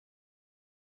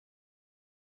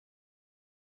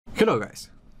Hello guys,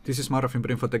 this is Mauro from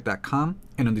infotech.com,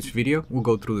 and on this video we'll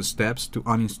go through the steps to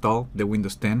uninstall the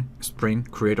Windows 10 Spring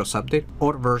Creators Update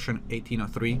or version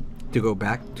 18.03 to go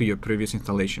back to your previous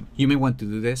installation. You may want to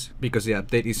do this because the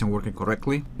update isn't working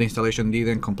correctly, the installation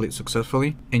didn't complete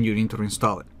successfully, and you need to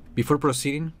reinstall it. Before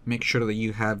proceeding, make sure that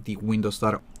you have the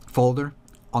windows.old folder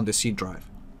on the C drive.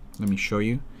 Let me show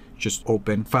you. Just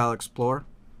open File Explorer,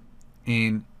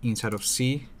 and inside of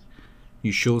C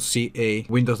you should see a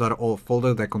windows.old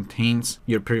folder that contains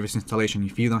your previous installation.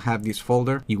 If you don't have this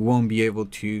folder, you won't be able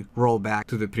to roll back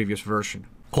to the previous version.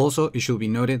 Also, it should be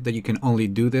noted that you can only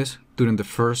do this during the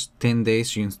first 10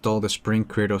 days you install the Spring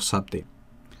Creators Update.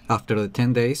 After the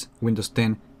 10 days, Windows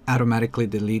 10 automatically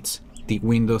deletes the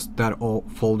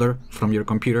windows.old folder from your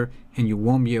computer and you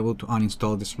won't be able to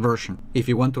uninstall this version. If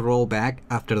you want to roll back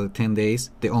after the 10 days,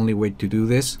 the only way to do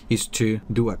this is to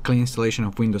do a clean installation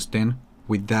of Windows 10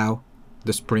 without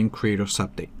the Spring Creators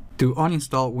Update. To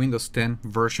uninstall Windows 10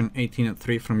 version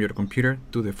 18.03 from your computer,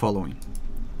 do the following.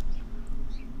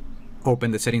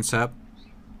 Open the Settings app,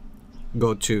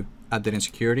 go to Update and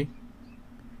Security,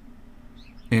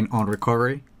 and on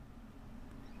Recovery,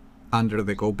 under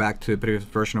the Go Back to the previous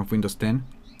version of Windows 10,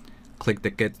 click the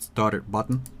Get Started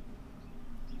button.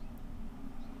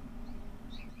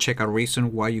 Check a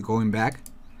reason why you're going back.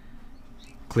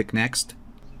 Click Next.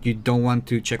 You don't want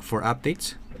to check for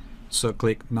updates, so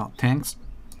click No Thanks.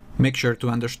 Make sure to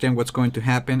understand what's going to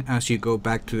happen as you go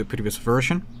back to the previous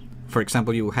version. For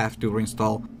example, you will have to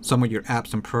reinstall some of your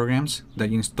apps and programs that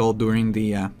you installed during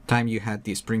the time you had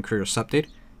the Spring Creators Update,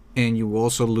 and you will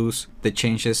also lose the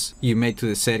changes you made to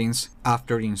the settings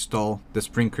after you install the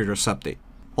Spring Creators Update.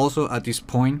 Also, at this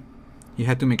point, you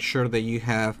have to make sure that you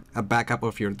have a backup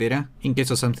of your data in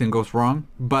case of something goes wrong,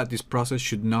 but this process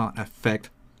should not affect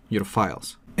your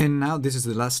files. And now this is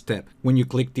the last step. When you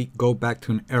click the Go Back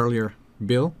to an earlier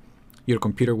build, your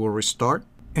computer will restart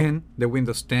and the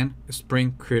Windows 10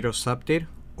 Spring Creators Update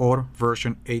or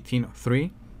version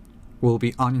 18.03 will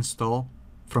be uninstalled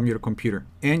from your computer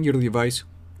and your device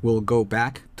will go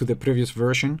back to the previous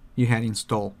version you had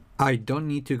installed. I don't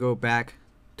need to go back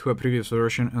to a previous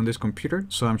version on this computer,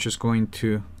 so I'm just going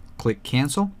to click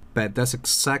Cancel, but that's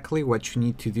exactly what you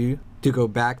need to do to go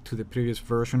back to the previous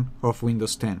version of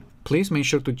Windows 10. Please make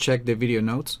sure to check the video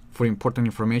notes for important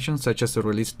information such as the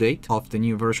release date of the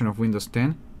new version of Windows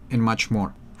 10 and much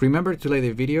more. Remember to like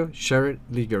the video, share it,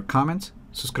 leave your comments,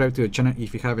 subscribe to the channel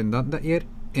if you haven't done that yet,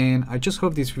 and I just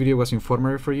hope this video was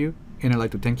informative for you and I'd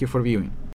like to thank you for viewing.